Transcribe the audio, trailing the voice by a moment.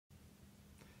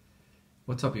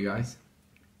What's up, you guys?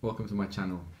 Welcome to my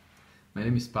channel. My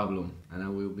name is Pablo and I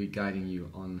will be guiding you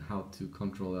on how to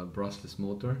control a brushless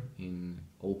motor in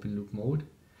open loop mode,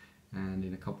 and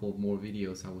in a couple of more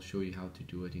videos I will show you how to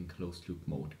do it in closed loop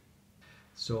mode.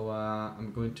 So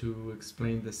I'm going to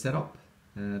explain the setup,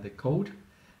 the code,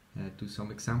 do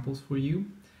some examples for you,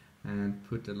 and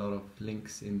put a lot of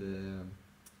links in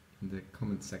the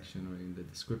comment section or in the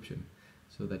description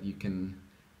so that you can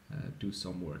do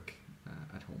some work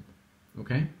at home.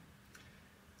 Okay,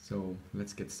 so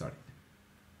let's get started.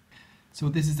 So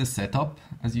this is the setup.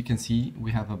 As you can see,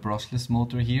 we have a brushless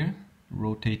motor here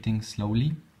rotating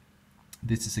slowly.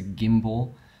 This is a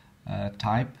gimbal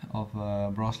type of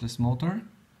brushless motor,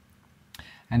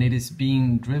 and it is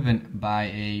being driven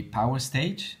by a power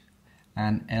stage,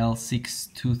 an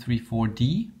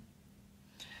L6234D,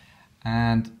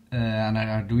 and an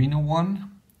Arduino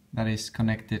one that is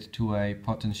connected to a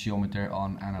potentiometer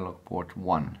on analog port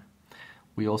 1.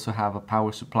 We also have a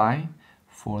power supply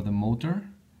for the motor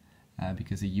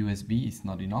because a USB is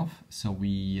not enough, so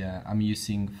I'm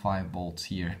using 5 volts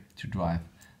here to drive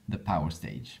the power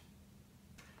stage.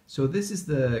 So this is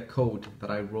the code that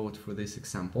I wrote for this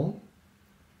example,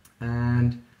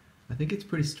 and I think it's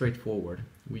pretty straightforward.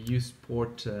 We use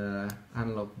port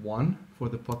analog 1 for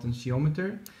the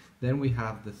potentiometer. Then we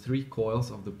have the 3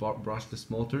 coils of the brushless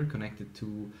motor connected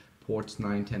to ports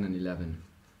 9, 10 and 11.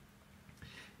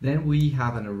 Then we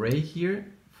have an array here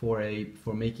for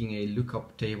making a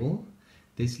lookup table.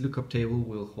 This lookup table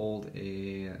will hold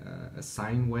a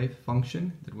sine wave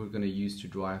function that we're going to use to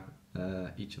drive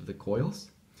each of the coils.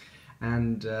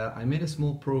 And I made a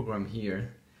small program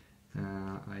here.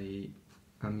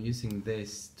 I'm using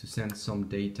this to send some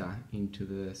data into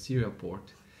the serial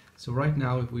port. So right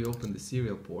now, if we open the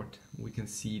serial port, we can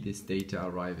see this data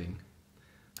arriving.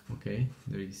 Okay,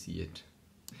 there you see it.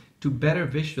 To better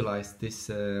visualize this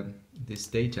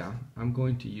data, I'm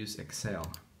going to use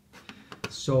Excel.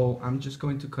 So I'm just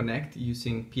going to connect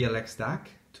using PLX DAC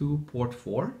to port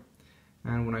 4,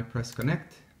 and when I press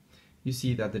connect, you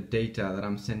see that the data that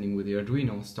I'm sending with the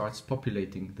Arduino starts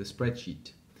populating the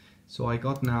spreadsheet. So I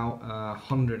got now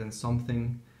 100 and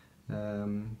something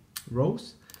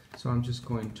rows. So I'm just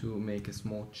going to make a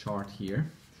small chart here,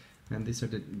 and these are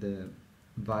the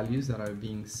values that are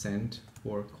being sent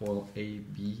for coil A,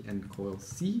 B and coil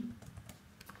C.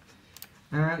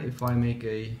 And if I make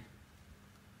a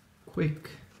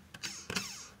quick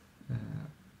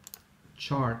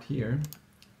chart here,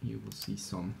 you will see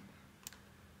some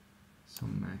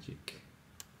magic.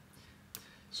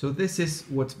 So this is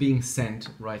what's being sent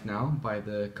right now by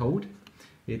the code.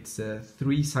 It's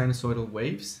 3 sinusoidal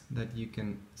waves that you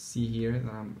can see here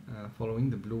that I'm following,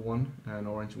 the blue one, an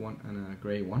orange one and a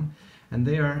gray one, and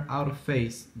they are out of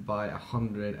phase by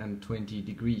 120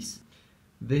 degrees.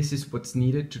 This is what's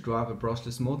needed to drive a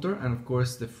brushless motor, and of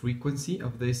course the frequency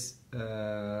of this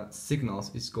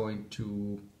signals is going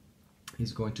to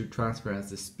transfer as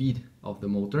the speed of the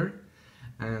motor,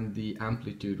 and the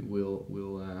amplitude will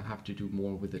have to do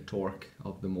more with the torque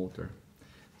of the motor.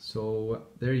 So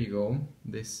there you go.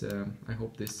 This I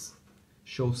hope this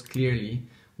shows clearly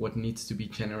what needs to be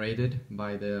generated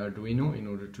by the Arduino in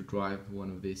order to drive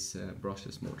one of these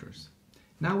brushless motors.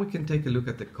 Now we can take a look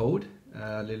at the code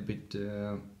a little bit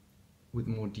with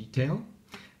more detail.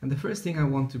 And the first thing I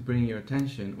want to bring your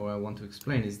attention, or I want to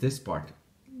explain, is this part.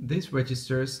 These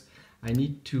registers, I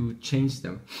need to change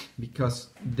them because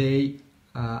they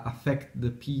affect the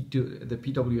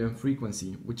PWM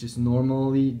frequency, which is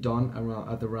normally done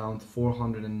at around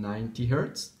 490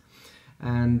 Hertz.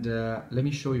 And let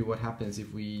me show you what happens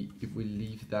if we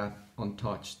leave that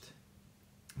untouched.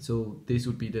 So this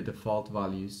would be the default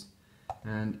values,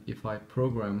 and if I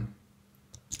program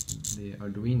the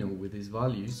Arduino with these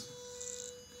values,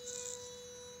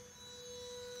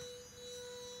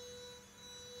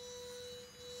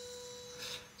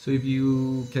 so if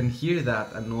you can hear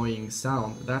that annoying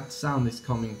sound, that sound is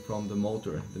coming from the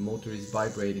motor. The motor is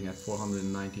vibrating at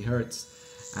 490 Hertz,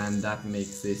 and that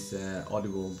makes this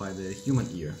audible by the human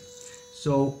ear.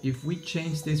 So if we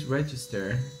change this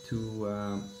register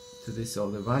to this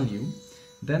other value,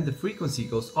 then the frequency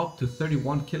goes up to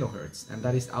 31 kilohertz, and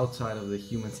that is outside of the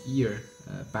human's ear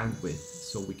bandwidth,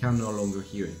 so we can no longer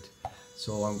hear it.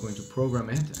 So I'm going to program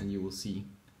it, and you will see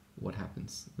what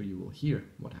happens, or you will hear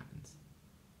what happens.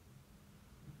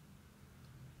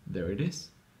 There it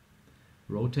is,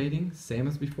 rotating, same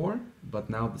as before, but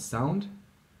now the sound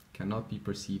cannot be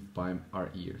perceived by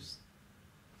our ears.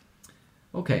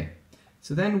 Okay,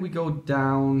 so then we go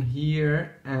down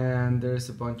here, and there's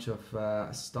a bunch of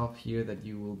stuff here that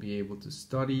you will be able to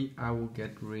study. I will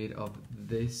get rid of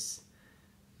this.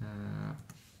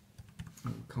 I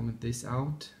will comment this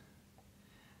out,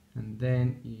 and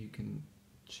then you can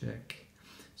check.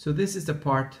 So this is the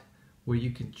part where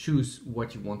you can choose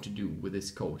what you want to do with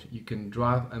this code. You can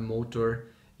drive a motor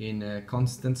in a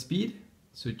constant speed,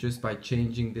 so just by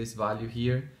changing this value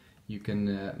here you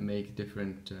can make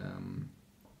different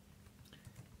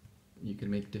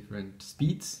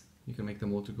speeds. You can make the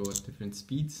motor go at different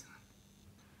speeds.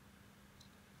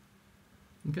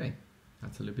 Okay,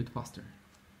 that's a little bit faster.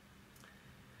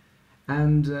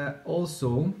 And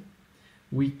also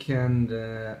we can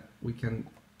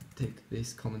take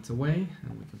these comments away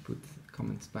and we can put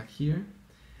comments back here.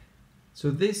 So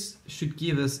this should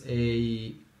give us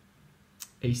a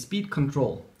speed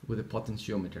control with a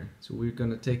potentiometer. So we're going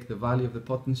to take the value of the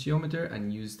potentiometer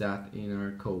and use that in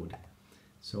our code.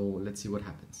 So let's see what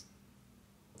happens.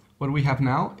 What we have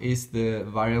now is the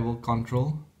variable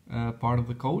control part of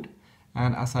the code,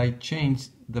 and as I change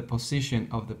the position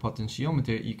of the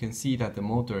potentiometer, you can see that the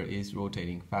motor is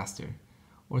rotating faster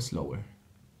or slower.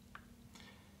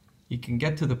 You can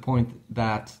get to the point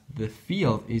that the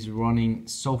field is running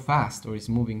so fast or is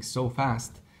moving so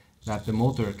fast that the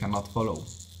motor cannot follow,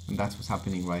 and that's what's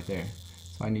happening right there.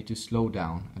 So I need to slow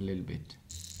down a little bit.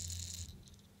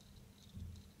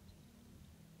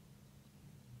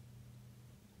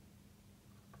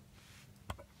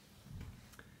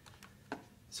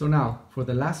 So now for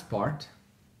the last part,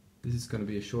 this is going to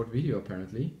be a short video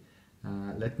apparently.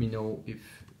 Let me know if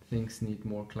things need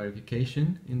more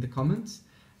clarification in the comments,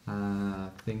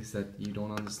 things that you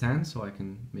don't understand, so I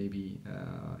can maybe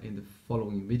in the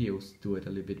following videos do it a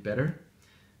little bit better.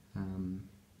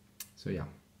 So yeah.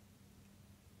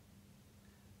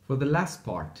 For the last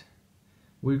part,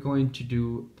 we're going to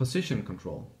do position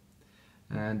control.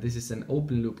 And this is an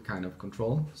open loop kind of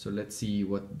control. So let's see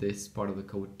what this part of the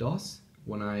code does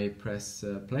when I press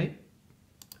play.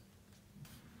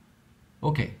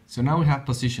 Okay, so now we have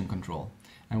position control,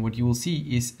 and what you will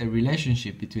see is a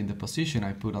relationship between the position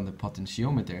I put on the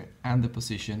potentiometer and the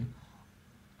position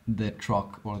the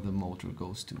truck or the motor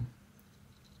goes to.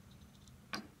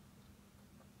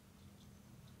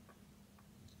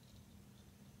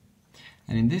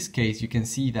 And in this case you can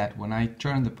see that when I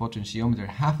turn the potentiometer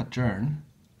half a turn,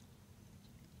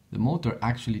 the motor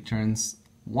actually turns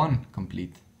one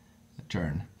complete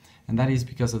turn, and that is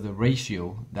because of the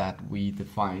ratio that we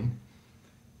define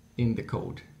in the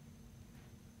code.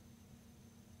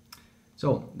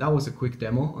 So that was a quick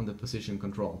demo on the position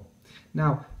control.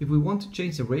 Now if we want to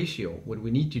change the ratio, what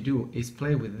we need to do is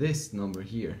play with this number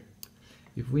here.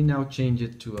 If we now change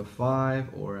it to a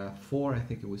 5 or a 4, I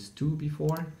think it was 2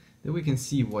 before, then we can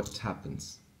see what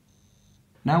happens.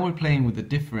 Now we're playing with a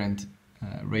different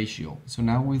ratio. So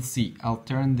now we'll see, I'll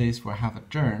turn this for half a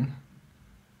turn,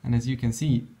 and as you can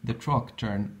see, the truck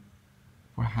turned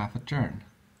for half a turn,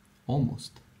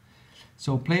 almost.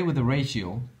 So play with the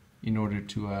ratio in order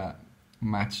to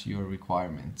match your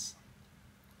requirements.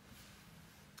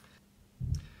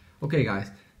 Okay guys,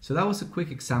 so that was a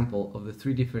quick example of the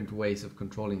 3 different ways of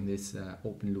controlling this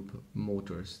open loop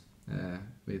motors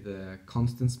with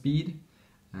constant speed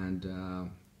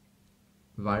and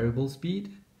variable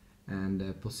speed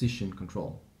and position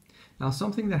control. Now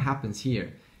something that happens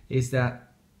here is that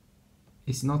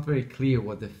it's not very clear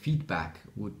what the feedback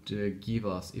would give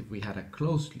us if we had a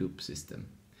closed loop system.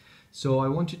 So I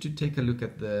want you to take a look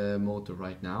at the motor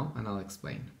right now and I'll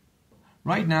explain.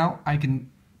 Right now I can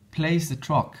place the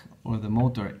truck or the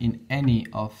motor in any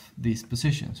of these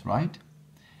positions, right?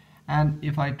 And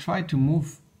if I try to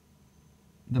move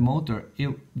the motor,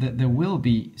 there will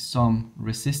be some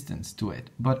resistance to it.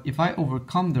 But if I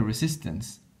overcome the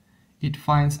resistance, it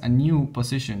finds a new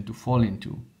position to fall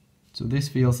into. So this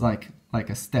feels like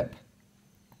a step.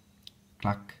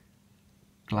 Clack,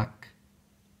 clack,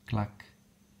 clack,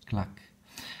 clack.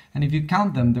 And if you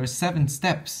count them, there are 7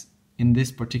 steps in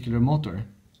this particular motor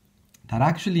that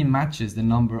actually matches the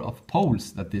number of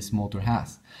poles that this motor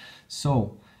has.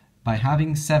 So by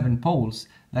having 7 poles,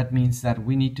 that means that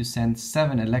we need to send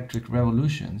 7 electric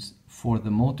revolutions for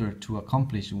the motor to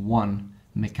accomplish 1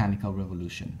 mechanical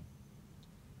revolution.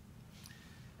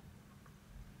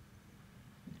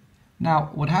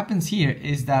 Now what happens here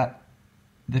is that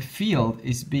the field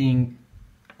is being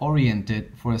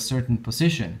oriented for a certain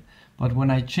position, but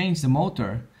when I change the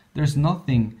motor, there's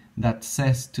nothing that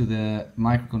says to the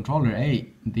microcontroller,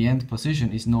 hey, the end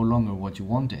position is no longer what you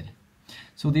wanted.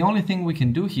 So the only thing we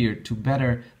can do here to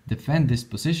better defend this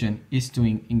position is to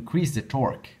increase the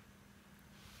torque.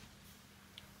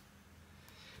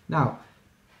 Now,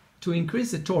 to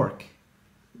increase the torque,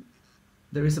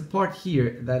 there is a part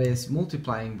here that is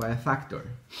multiplying by a factor.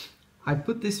 I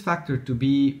put this factor to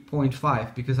be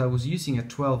 0.5 because I was using a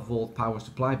 12 volt power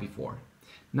supply before.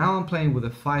 Now I'm playing with a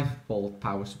 5-volt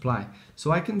power supply,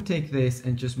 so I can take this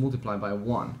and just multiply by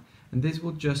 1, and this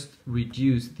will just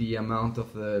reduce the amount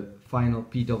of the final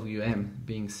PWM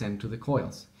being sent to the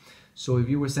coils. So if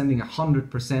you were sending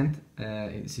 100%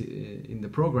 in the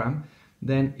program,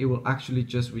 then it will actually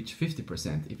just reach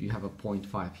 50% if you have a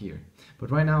 0.5 here.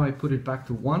 But right now I put it back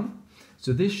to 1,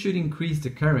 so this should increase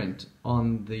the current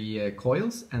on the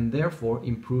coils and therefore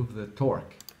improve the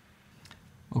torque.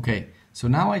 Okay, so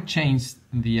now I changed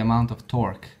the amount of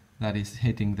torque that is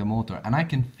hitting the motor, and I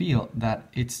can feel that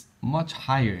it's much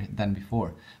higher than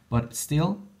before, but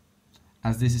still,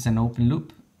 as this is an open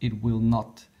loop, it will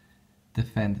not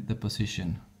defend the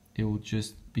position. It will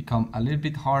just become a little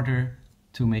bit harder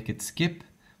to make it skip,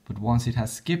 but once it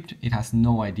has skipped, it has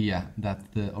no idea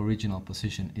that the original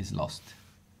position is lost.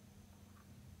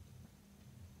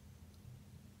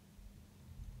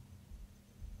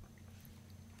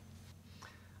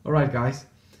 Alright guys,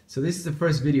 so this is the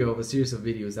first video of a series of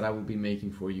videos that I will be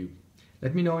making for you.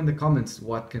 Let me know in the comments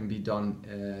what can be done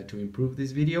to improve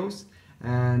these videos,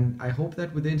 and I hope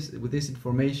that with this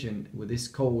information, with this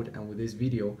code and with this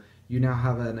video, you now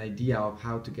have an idea of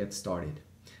how to get started.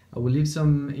 I will leave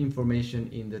some information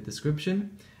in the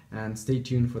description, and stay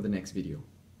tuned for the next video.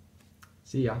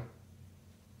 See ya!